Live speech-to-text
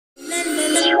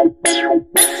Hey,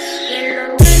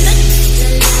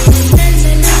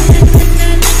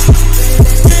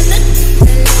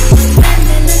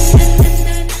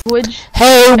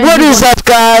 what is up,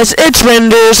 guys? It's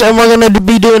Renders, and we're gonna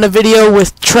be doing a video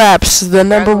with Traps, the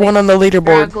number one on the leaderboard.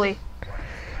 You're ugly.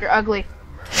 You're ugly.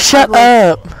 Shut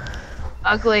up.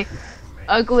 Ugly.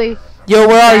 Ugly. Yo,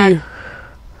 where are you?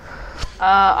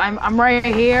 I'm right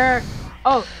here.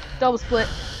 Oh, double split.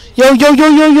 Yo.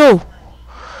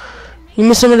 You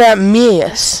missed some of that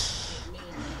miss.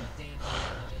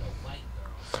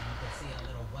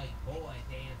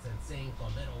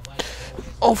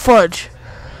 Oh, fudge.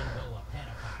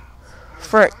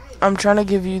 Frick, I'm trying to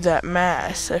give you that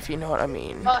mass, if you know what I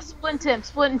mean. Split him.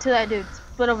 Split into that dude.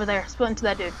 Split over there. Split into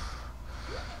that dude.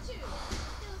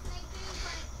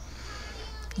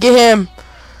 Get him.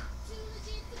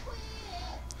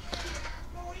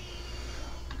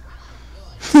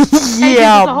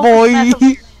 Yeah, hey,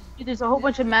 boy. There's a whole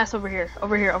bunch of mass over here.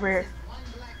 Over here. Okay,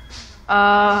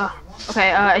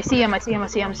 I see him. Okay,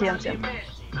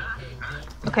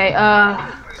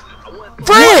 Frick!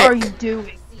 What are you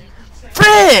doing?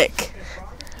 Frick!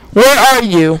 Where are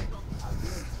you?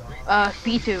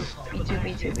 B2.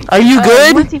 Are you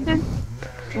good?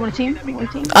 You want a team?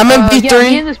 I'm in B3. Yeah,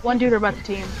 me and this one dude are about to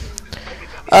team.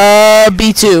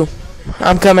 B2.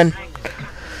 I'm coming.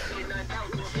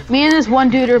 Me and this one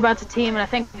dude are about to team, and I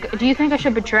think. Do you think I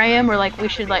should betray him, or like we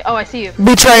should like? Oh, I see you.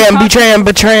 Betray him.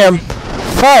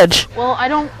 Fudge. Well, I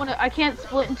don't want to. I can't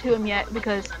split into him yet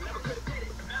because.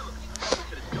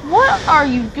 What are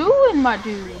you doing, my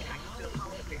dude?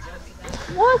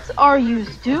 What are you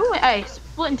doing? Hey,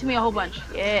 split into me a whole bunch.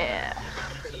 Yeah.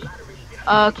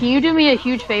 Can you do me a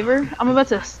huge favor? I'm about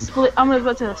to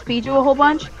speed you a whole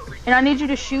bunch, and I need you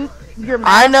to shoot your map.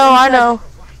 I know.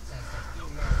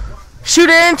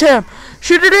 Shoot it into him.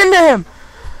 Shoot it into him.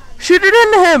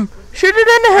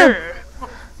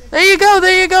 There you go.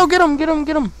 Get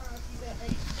him.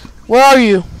 Where are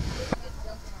you?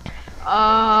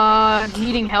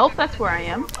 Needing help? That's where I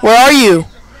am. Where are you?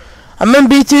 I'm in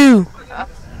B2.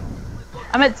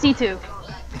 I'm at C2.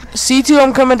 C2,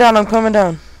 I'm coming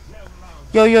down.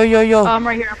 Yo. I'm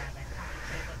right here.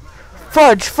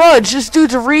 Fudge, this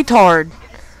dude's a retard.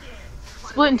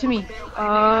 Split into me.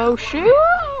 Oh, shoot.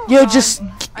 Yo, just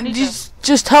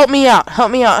help me out.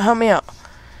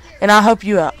 And I'll help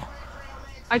you out.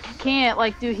 I can't,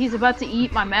 like, dude, he's about to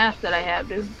eat my math that I have,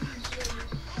 dude.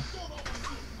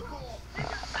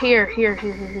 Here.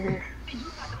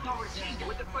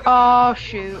 Oh,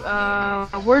 shoot.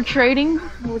 We're trading.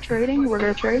 We're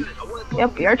gonna trade.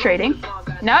 Yep, we are trading.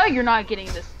 Now you're not getting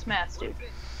this math, dude.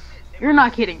 You're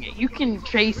not getting it. You can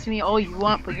chase me all you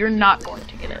want, but you're not going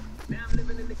to get it.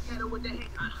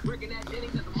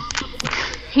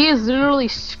 He is literally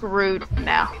screwed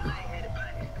now.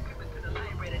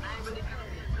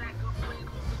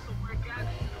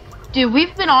 Dude,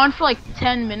 we've been on for like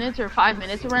 10 minutes or 5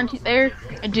 minutes around there,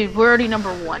 and dude, we're already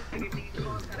number 1.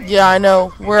 Yeah, I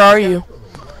know. Where are you?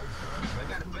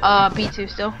 B2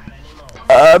 still.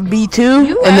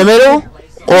 B2? In the middle?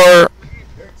 Or?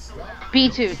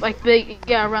 B2, like big,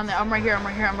 yeah, around there. I'm right here.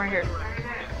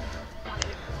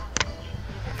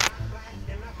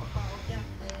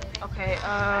 Okay,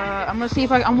 I'm gonna see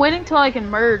if I'm waiting till I can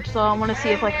merge, so I wanna see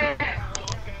if I can.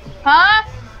 Huh?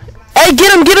 Hey,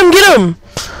 get him!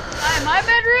 In my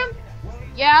bedroom?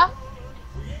 Yeah.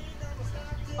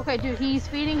 Okay, dude, he's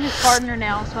feeding his partner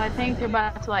now, so I think they're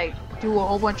about to, like, do a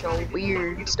whole bunch of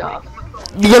weird stuff.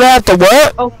 You're gonna have to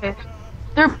what? Okay.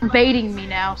 They're baiting me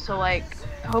now, so, like,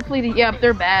 hopefully, yep,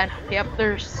 they're bad. Yep,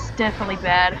 they're definitely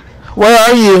bad. Where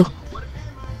are you?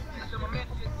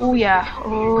 Oh, yeah.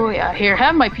 Here,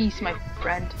 have my piece, my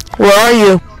friend. Where are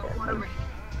you?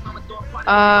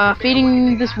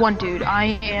 Feeding this one dude.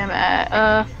 I am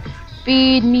at,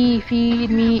 feed me,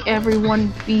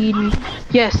 everyone feed me.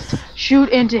 Yes, shoot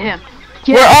into him.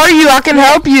 Yes. Where are you? I can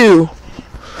help you.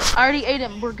 I already ate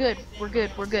him. We're good.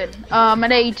 I'm at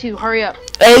A2. Hurry up.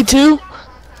 A2?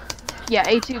 Yeah,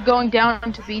 A2 going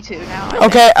down to B2 now.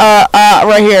 Okay,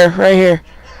 right here.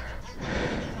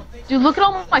 Dude, look at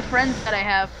all my friends that I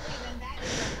have.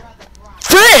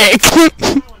 Frick!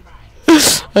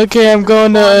 Okay, I'm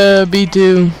going to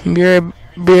B2.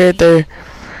 Be right there.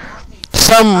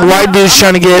 Some white dude's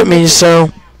trying to get at me,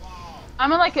 so.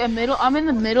 I'm in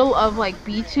the middle of like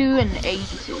B2 and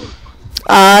A2.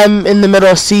 I'm in the middle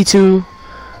of C2.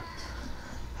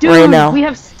 Dude, right now. We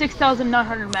have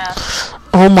 6,900 math.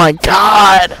 Oh my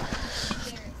god.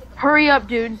 Hurry up,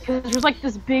 dude, because there's like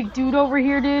this big dude over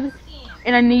here, dude,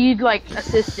 and I need like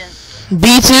assistance.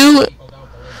 B2?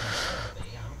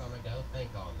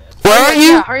 Where are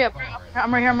you? Yeah, hurry up.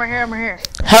 I'm right here. I'm right here. I'm right here.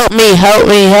 Help me! Help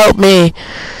me! Help me!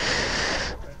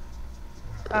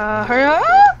 Hurry up!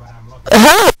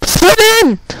 Help! Split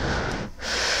in!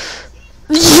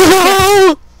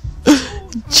 Yo!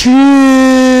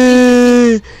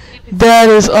 True! That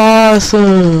is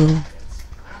awesome!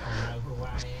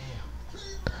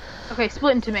 Okay,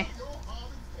 split into me.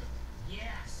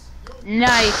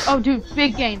 Nice. Oh, dude,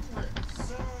 big gains.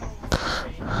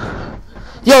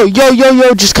 Yo,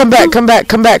 just come back, come back.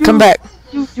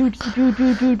 Dude, Dude,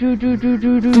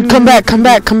 come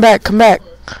back.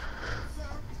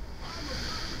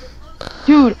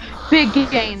 Dude, big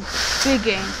gains.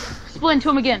 Split into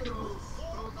him again.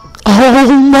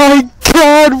 Oh my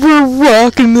god, we're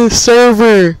rocking this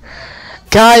server.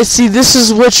 Guys, see, this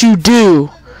is what you do.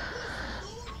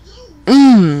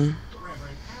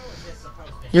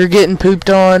 You're getting pooped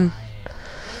on.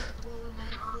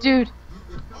 Dude.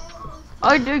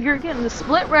 Oh, dude, you're getting the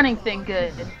split running thing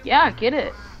good. Yeah, get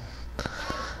it.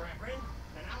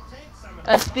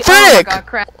 Oh my god,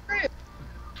 crap.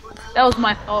 That was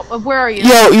my fault. Where are you?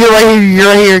 Yo, you're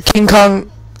right here, King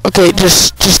Kong. Okay,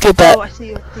 just get that. Oh, I see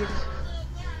you.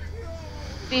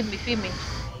 Feed me.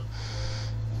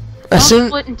 Don't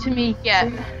split into me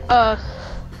yet.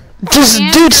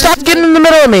 Dude, stop getting in the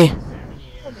middle of me.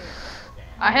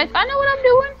 I know what I'm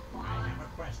doing.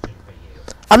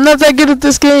 I'm not that good at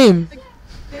this game.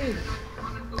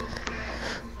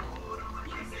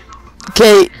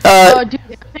 Okay, dude, I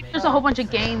think there's a whole bunch of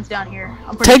gains down here.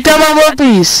 take down my One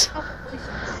Piece.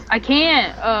 I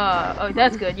can't. Oh,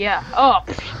 that's good. Yeah. Oh.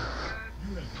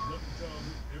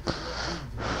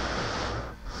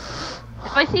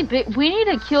 If I see big, we need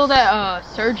to kill that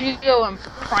Sergio and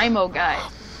Primo guy.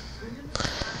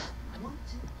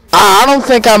 I don't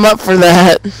think I'm up for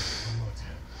that.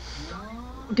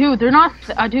 Dude, they're not.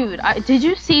 Dude, did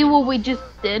you see what we just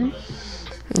did?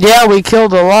 Yeah, we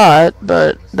killed a lot,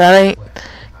 but that ain't.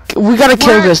 We gotta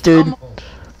kill this dude.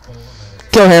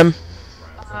 Kill him.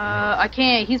 I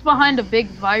can't. He's behind a big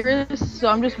virus, so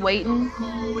I'm just waiting.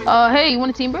 Hey, you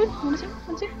want a team, bro? Want to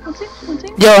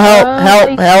team? Yo,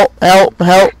 help.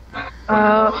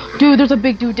 Dude, there's a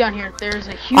big dude down here. There's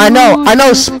a huge. I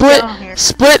know.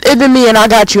 Split into me, and I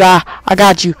got you. I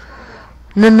got you.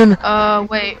 No.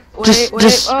 Wait. Just,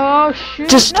 oh shoot.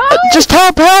 Just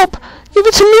help. Give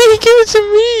it to me.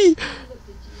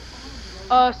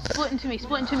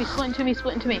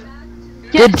 Split into me.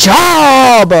 Yes. Good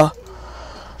job.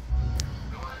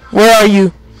 Where are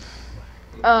you?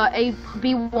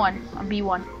 B1. I'm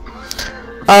B1.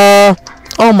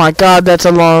 Oh my god, that's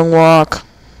a long walk.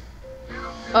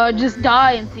 Just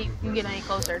die and see if you can get any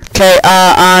closer. Okay,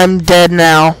 I'm dead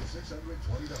now.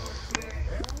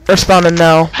 Responding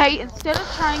now. Hey, instead of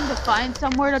trying to find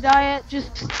somewhere to die at,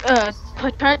 just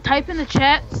type in the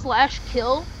chat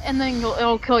 /kill and then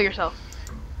it'll kill yourself.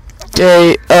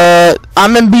 Okay,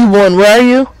 I'm in B1. Where are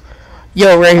you?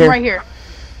 Yo, right here. I'm right here.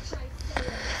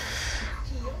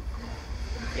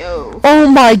 Yo. Oh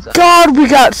my god, we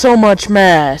got so much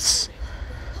mass.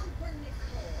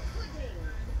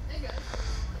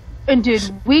 And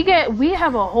dude, we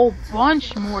have a whole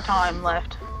bunch more time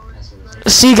left.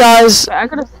 See, guys, I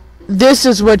gotta. This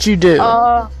is what you do.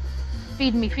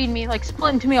 Feed me, like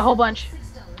split into me a whole bunch.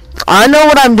 I know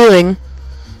what I'm doing.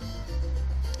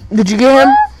 Did you get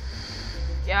him?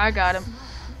 Yeah, I got him.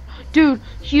 Dude,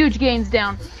 huge gains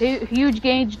down. Huge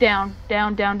gains down.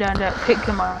 Down. Okay,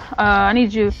 come on. I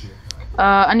need you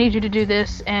to do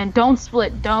this and don't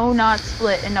split. Do not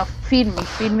split. And now feed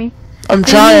me. I'm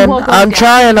trying.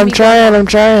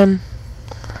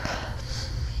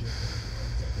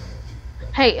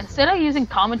 Hey, instead of using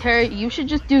commentary, you should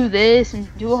just do this and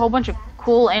do a whole bunch of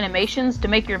cool animations to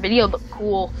make your video look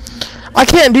cool. I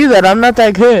can't do that. I'm not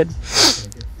that good.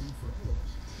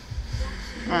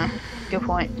 Good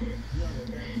point.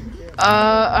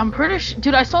 I'm pretty sure,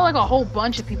 dude, I saw like a whole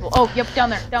bunch of people. Oh, yep,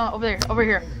 over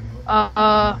here.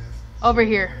 Over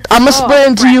here. I'm gonna split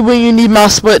into you when you need my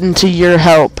split into your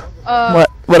help.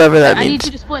 Whatever that means. I need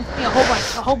you to split into me a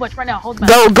whole bunch right now. Hold on.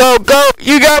 Go!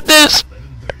 You got this.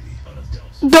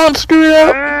 Don't screw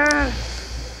it up.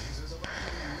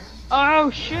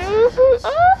 Oh shoot!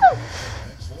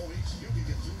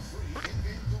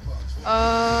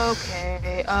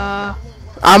 Okay.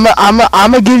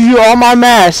 I'ma give you all my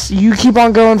mass. You keep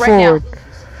on going forward.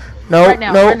 Nope.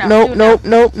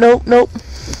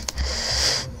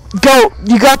 Go.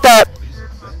 You got that.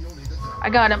 I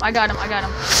got him.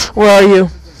 Where are you?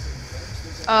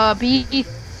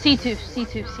 C2.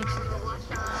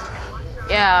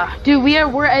 Yeah, dude,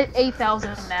 we're at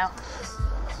 8,000 now.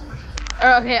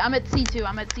 Okay, I'm at C2.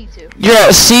 You're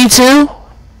at C2?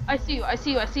 I see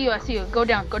you. Go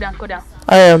down.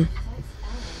 I am.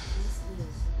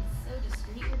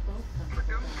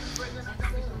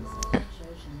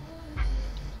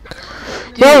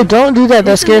 Bro, don't do that.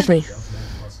 That scares me.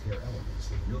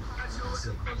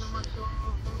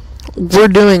 We're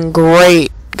doing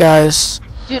great, guys.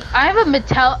 Dude, I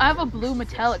have a blue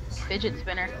metallic fidget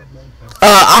spinner.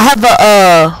 I have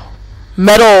a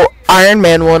metal Iron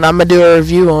Man one. I'm gonna do a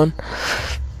review on.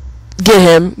 Get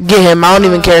him. I don't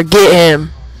even care. Get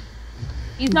him.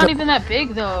 He's not even that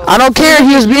big though. I don't care.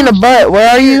 He was being a butt. Where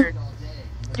are you?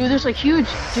 Dude, there's a huge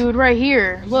dude right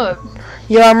here. Look.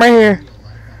 Yeah, I'm right here.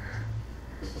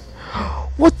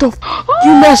 What the?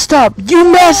 You messed up.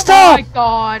 You messed up. Oh my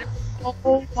god.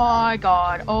 Oh my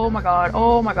god. Oh my god.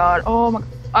 Oh my god. Oh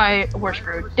my. We're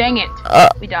screwed. Dang it.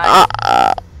 We died.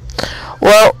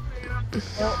 Well,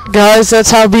 guys, that's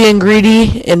how being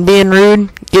greedy and being rude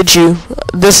get you.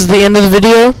 This is the end of the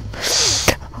video.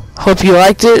 Hope you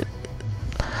liked it.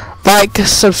 Like,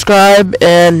 subscribe,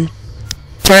 and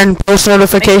turn post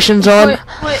notifications on.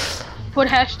 Put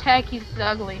hashtag he's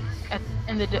ugly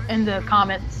in the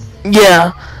comments.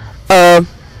 Yeah.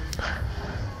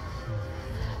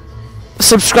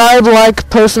 Subscribe, like,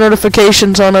 post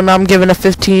notifications on, and I'm giving a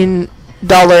 $15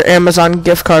 Amazon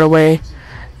gift card away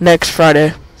next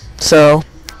Friday. So,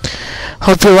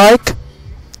 hope you like.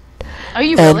 Are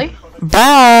you really?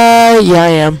 Bye. Yeah, I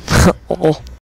am. Oh.